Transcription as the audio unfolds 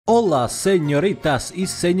Hola señoritas y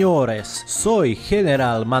señores, soy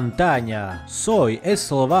General Montaña, soy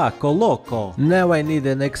eslovaco loco. Now I need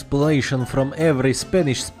an explanation from every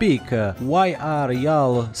Spanish speaker. Why are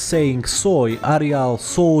y'all saying soy? Are y'all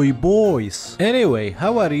soy boys? Anyway,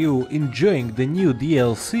 how are you enjoying the new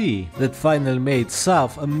DLC that finally made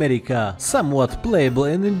South America somewhat playable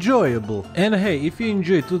and enjoyable? And hey, if you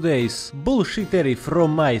enjoyed today's bullshittery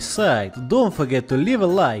from my side, don't forget to leave a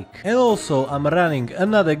like. And also, I'm running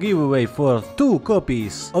another giveaway for 2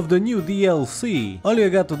 copies of the new DLC. All you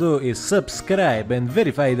got to do is subscribe and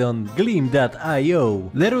verify it on gleam.io.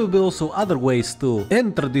 There will be also other ways to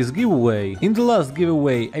enter this giveaway. In the last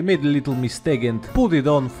giveaway I made a little mistake and put it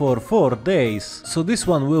on for 4 days, so this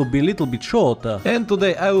one will be a little bit shorter. And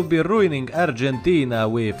today I will be ruining Argentina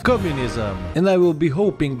with communism. And I will be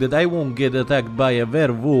hoping that I won't get attacked by a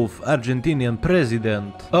werewolf Argentinian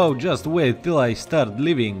president. Oh, just wait till I start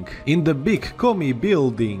living in the big Commie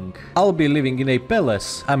building. I'll be living in a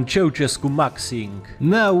palace. I'm Ceausescu maxing.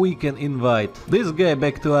 Now we can invite this guy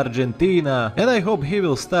back to Argentina, and I hope he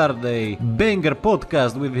will start a banger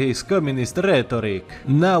podcast with his communist rhetoric.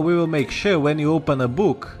 Now we will make sure when you open a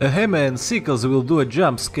book, a hammer and sickles will do a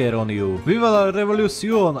jump scare on you. Viva la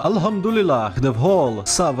revolucion, alhamdulillah, the whole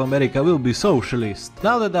South America will be socialist.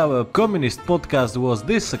 Now that our communist podcast was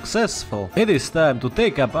this successful, it is time to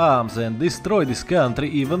take up arms and destroy this country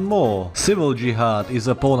even more. Civil jihad is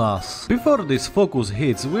upon us. Before this focus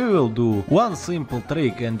hits, we will do one simple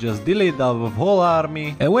trick and just delete our whole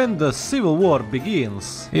army, and when the civil war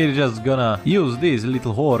begins, we're just gonna use these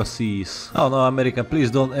little horses. Oh no, America,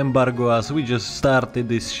 please don't embargo us, we just started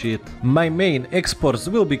this shit. My main exports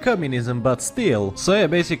will be communism, but still. So yeah,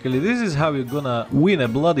 basically this is how you're gonna win a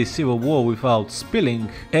bloody civil war without spilling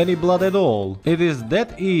any blood at all. It is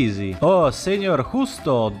that easy. Oh, Señor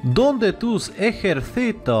Justo, ¿dónde tus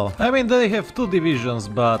ejército? I mean, they have 2 divisions,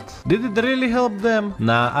 but did it really help them?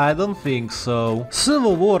 Nah, I don't think so.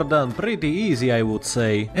 Civil war done pretty easy, I would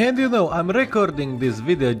say. And you know, I'm recording this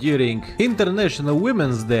video during International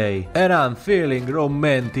Women's Day, and I'm feeling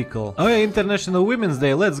romantical. Oh yeah, International Women's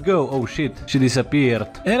Day, let's go. Oh shit, she disappeared.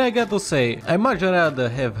 And I got to say, I much rather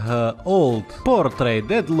have her old portrait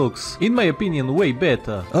that looks, in my opinion, way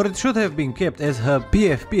better. Or it should have been kept as her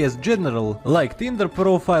PFPS general, like Tinder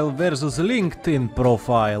profile versus LinkedIn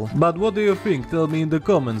profile. But what do you think? Tell me in the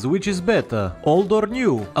comments, which is better, old or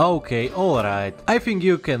new? Okay, alright. I think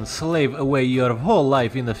you can slave away your whole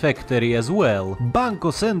life in the factory as well.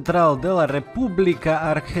 Banco Central de la República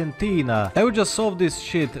Argentina. I would just solve this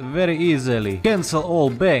shit very easily. Cancel all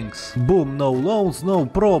banks. Boom, no loans, no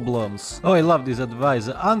problems. Oh, I love this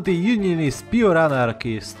advisor. Anti-unionist, pure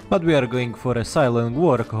anarchist. But we are going for a silent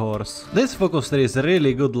workhorse. This focus is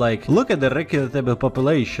really good, like, look at the recruitable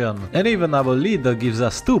population. And even our leader gives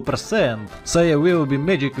us 2%. So yeah, we will be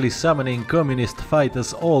magically summoning communist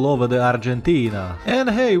fighters all over the Argentina. And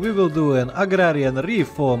hey, we will do an agrarian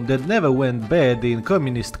reform that never went bad in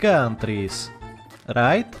communist countries.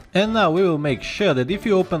 Right? And now we will make sure that if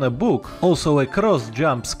you open a book, also a cross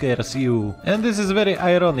jump scares you. And this is very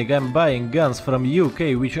ironic, I'm buying guns from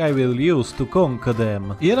UK which I will use to conquer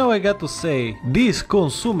them. You know, I got to say, these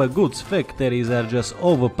consumer goods factories are just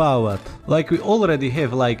overpowered. Like, we already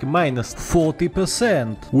have like minus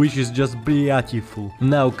 40%, which is just beautiful.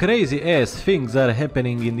 Now crazy ass things are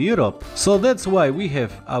happening in Europe, so that's why we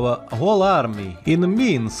have our whole army in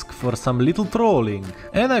Minsk for some little trolling.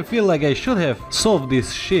 And I feel like I should have solved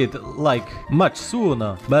this shit like much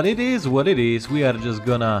sooner, but it is what it is. We are just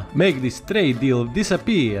gonna make this trade deal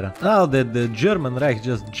disappear now that the German Reich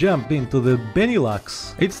just jumped into the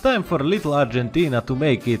Benelux. It's time for little Argentina to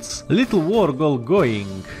make its little war goal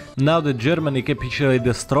going. Now that Germany capitulated,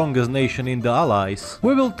 the strongest nation in the Allies,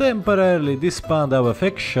 we will temporarily disband our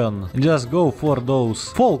faction and just go for those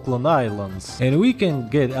Falkland Islands, and we can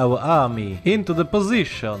get our army into the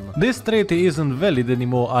position. This treaty isn't valid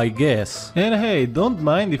anymore, I guess. And hey, don't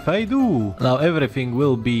mind if I do. Now everything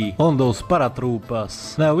will be on those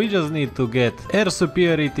paratroopers. Now we just need to get air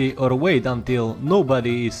superiority or wait until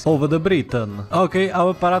nobody is over the Britain. Okay,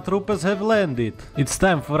 our paratroopers have landed. It's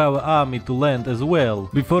time for our army to land as well.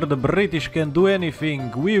 Before the British can do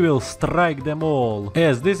anything, we will strike them all.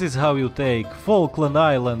 Yes, this is how you take Falkland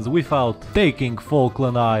Islands without taking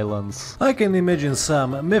Falkland Islands. I can imagine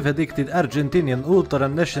some meth-addicted Argentinian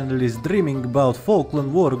ultra-nationalists dreaming about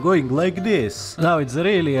Falkland War going like this. Now it's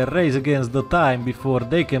really a race against the time before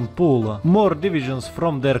they can pull more divisions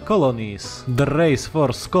from their colonies. The race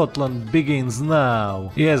for Scotland begins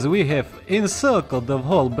now. Yes, we have encircled the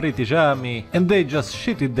whole British army and they just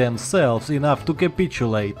shitted themselves enough to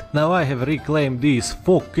capitulate. great. Now I have reclaimed these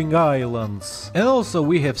fucking islands. And also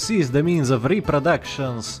we have seized the means of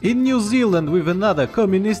reproductions in New Zealand with another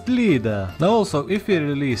communist leader. Now also if we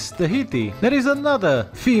release Tahiti, there is another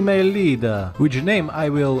female leader, which name I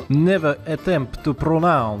will never attempt to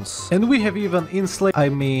pronounce. And we have even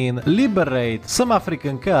liberate some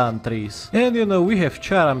African countries. And you know, we have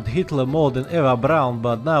charmed Hitler more than Eva Braun,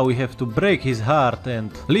 but now we have to break his heart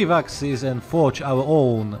and leave Axis and forge our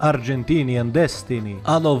own Argentinian destiny.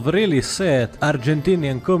 And of really sad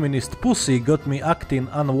Argentinian communist pussy got me acting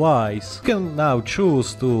unwise. We can now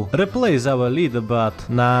choose to replace our leader, but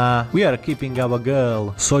nah, we are keeping our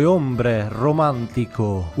girl. Soy hombre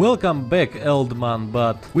romantico. Welcome back, old man,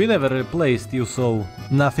 but we never replaced you, so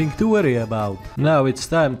nothing to worry about. Now it's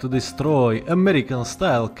time to destroy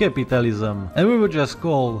American-style capitalism, and we will just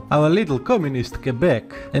call our little communist Quebec.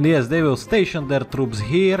 And yes, they will station their troops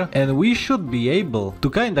here, and we should be able to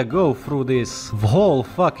kinda go through this whole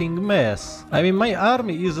fucking mess. I mean, my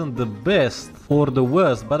army isn't the best or the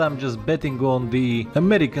worst, but I'm just betting on the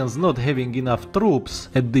Americans not having enough troops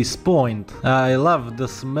at this point. I love the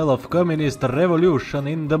smell of communist revolution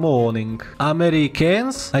in the morning.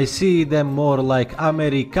 Americans? I see them more like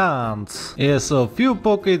Americans. Yes, so few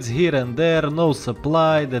pockets here and there, no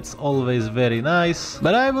supply, that's always very nice.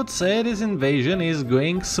 But I would say this invasion is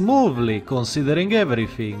going smoothly, considering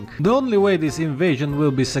everything. The only way this invasion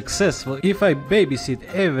will be successful if I babysit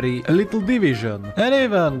every little division. And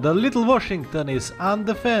even the little Washington is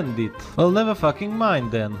undefended. Well, never fucking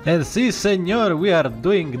mind then. And see, senor, we are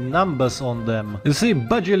doing numbers on them. You see,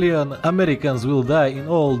 bajillion Americans will die in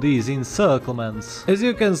all these encirclements. As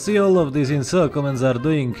you can see, all of these encirclements are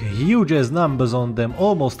doing huge as numbers on them.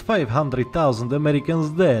 Almost 500,000 Americans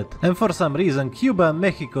dead. And for some reason, Cuba and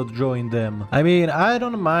Mexico joined them. I mean, I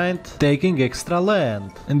don't mind taking extra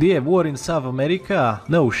land. And yeah, war in South America?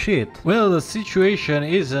 No shit. Well, the situation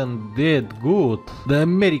isn't that good. The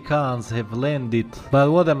Americans have landed.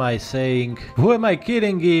 But what am I saying? Who am I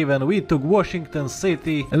kidding even? We took Washington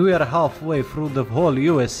City and we are halfway through the whole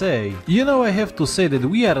USA. You know, I have to say that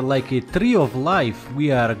we are like a tree of life.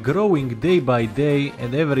 We are growing day by day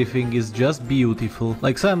and everything is just beautiful.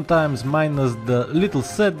 Like sometimes minus the little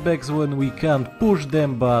setbacks when we can't push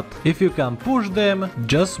them, but if you can't push them,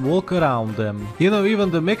 just walk around them. You know,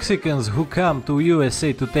 even the Mexicans who come to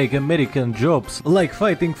USA to take American jobs, like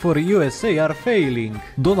fighting for USA, are failing.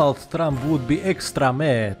 Donald Trump would be extra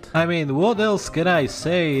mad. I mean, what else can I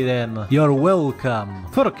say then? You're welcome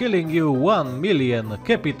for killing you 1 million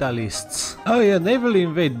capitalists. Oh yeah, naval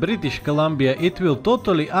invade British Columbia, it will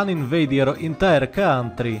totally uninvade your entire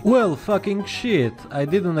country. Well, fucking shit, I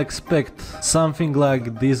didn't expect something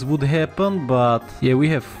like this would happen, but yeah, we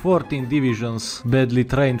have 14 divisions badly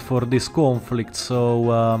trained for this conflict,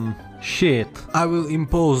 so shit. I will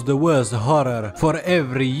impose the worst horror for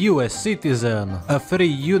every US citizen, a free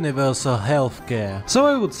universal healthcare. So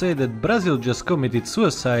I would say that Brazil just committed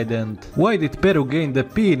suicide, and why did Peru gain the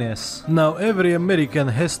penis? Now every American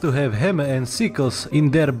has to have hammer and sickles in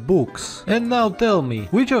their books. And now tell me,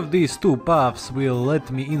 which of these two paths will let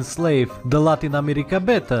me enslave the Latin America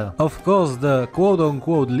better? Of course the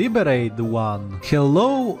quote-unquote liberate one.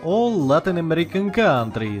 Hello all Latin American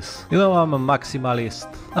countries. You know, I'm a maximalist.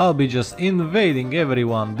 I'll be just invading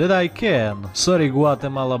everyone that I can. Sorry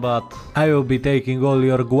Guatemala, but I will be taking all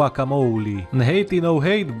your guacamole. And Haiti no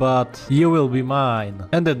hate, but you will be mine.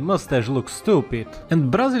 And that mustache looks stupid. And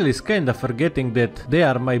Brazil is kinda forgetting that they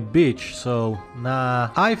are my bitch, so nah.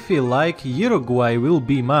 I feel like Uruguay will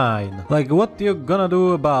be mine. Like, what you gonna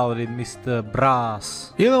do about it, Mr.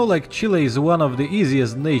 Brass? You know, like Chile is one of the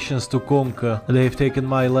easiest nations to conquer. They've taken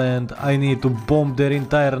my land. I need to bomb their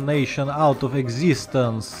entire nation out of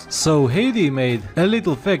existence. So Haiti made a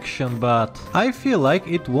little faction, but I feel like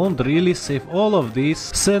it won't really save all of these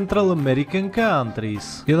Central American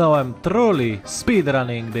countries. You know, I'm truly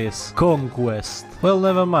speedrunning this conquest. Well,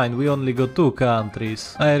 never mind, we only got 2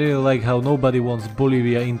 countries. I really like how nobody wants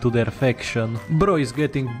Bolivia into their faction. Bro is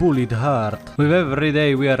getting bullied hard. With every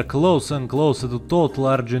day we are closer and closer to total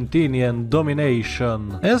Argentinian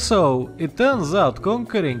domination. And so, it turns out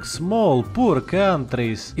conquering small, poor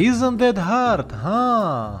countries isn't that hard,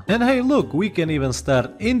 huh? And hey, look, we can even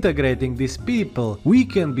start integrating these people. We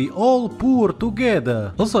can be all poor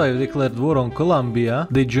together. Also, I've declared war on Colombia.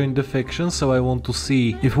 They joined the faction, so I want to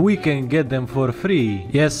see if we can get them for free.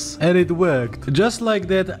 Yes, and it worked. Just like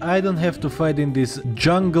that, I don't have to fight in these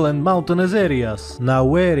jungle and mountainous areas. Now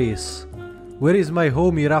where is Where is my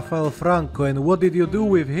homie RAFAEL Franco and what did you do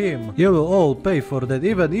with him? You will all pay for that,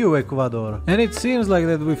 even you, Ecuador. And it seems like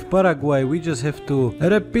that with Paraguay we just have to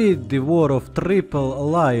repeat the war of Triple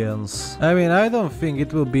Alliance. I mean, I don't think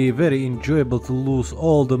it will be very enjoyable to lose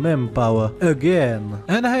all the manpower again.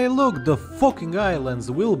 And hey look, the fucking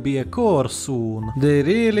islands will be a core soon. They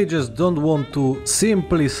really just don't want to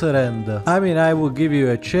simply surrender. I mean, I will give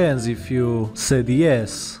you a chance if you said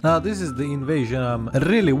yes. Now this is the invasion I'm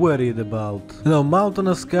really worried about. You know,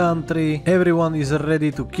 mountainous country, everyone is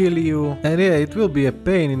ready to kill you, and yeah, it will be a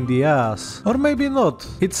pain in the ass. Or maybe not.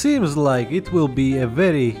 It seems like it will be a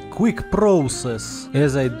very quick process,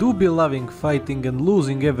 as I do be loving fighting and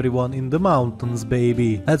losing everyone in the mountains,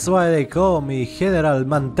 baby. That's why they call me General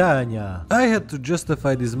Montaña. I had to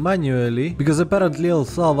justify this manually, because apparently El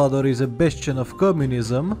Salvador is a bastion of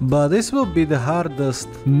communism, but this will be the hardest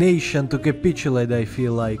nation to capitulate, I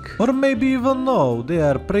feel like. Or maybe even no, they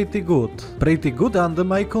are pretty good. Pretty good under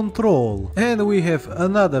my control. And we have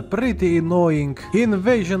another pretty annoying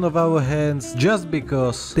invasion of our hands, just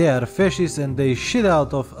because they are fascists and they shit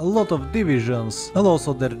out of a lot of divisions, and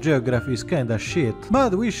also their geography is kinda shit.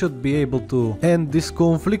 But we should be able to end this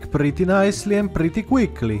conflict pretty nicely and pretty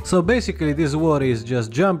quickly. So basically this war is just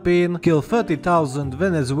jump in, kill 30,000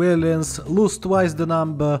 Venezuelans, lose twice the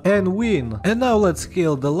number and win. And now let's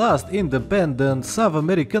kill the last independent South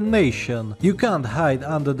American nation. You can't hide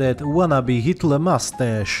under that wannabe Hitler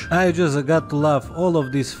mustache. I just got to love all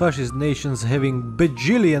of these fascist nations having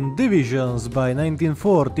bajillion divisions by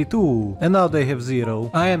 1942, and now they have zero.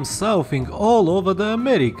 I am southing all over the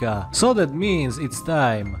America, so that means it's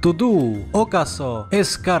time to do Ocaso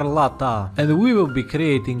Escarlata, and we will be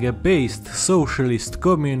creating a based socialist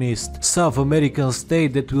communist South American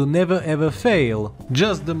state that will never ever fail.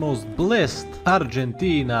 Just the most blessed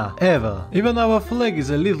Argentina ever. Even our flag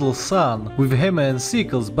is a little sun with hammer and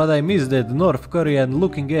sickles, but I miss that North Korean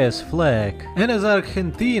looking ass flag. And as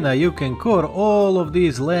Argentina you can core all of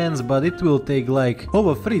these lands, but it will take like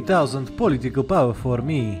over 3000 political power for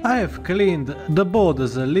me. I have cleaned the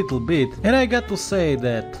borders a little bit, and I got to say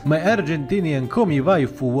that my Argentinian Commie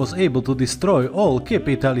Waifu was able to destroy all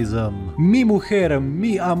capitalism. Mi mujer,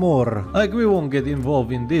 mi amor. Like, we won't get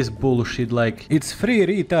involved in this bullshit, like it's three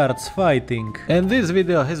retards fighting. And this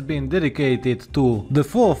video has been dedicated to the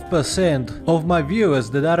 4% of my viewers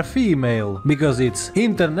that are female, because it's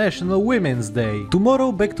International Women's Day.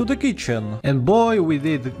 Tomorrow back to the kitchen. And boy, we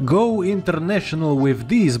did go international with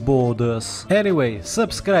these borders. Anyway,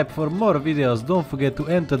 subscribe for more videos, don't forget to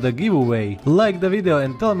enter the giveaway. Like the video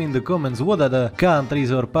and tell me in the comments what other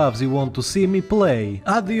countries or paths you want to see me play.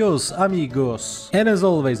 Adios amigos. And as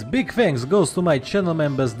always, big thanks goes to my channel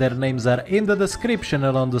members, their names are in the description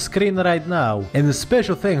and on the screen right now. And a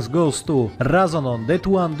special thanks goes to Razonon, That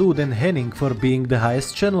One Dude and Henning for being the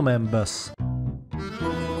highest channel members.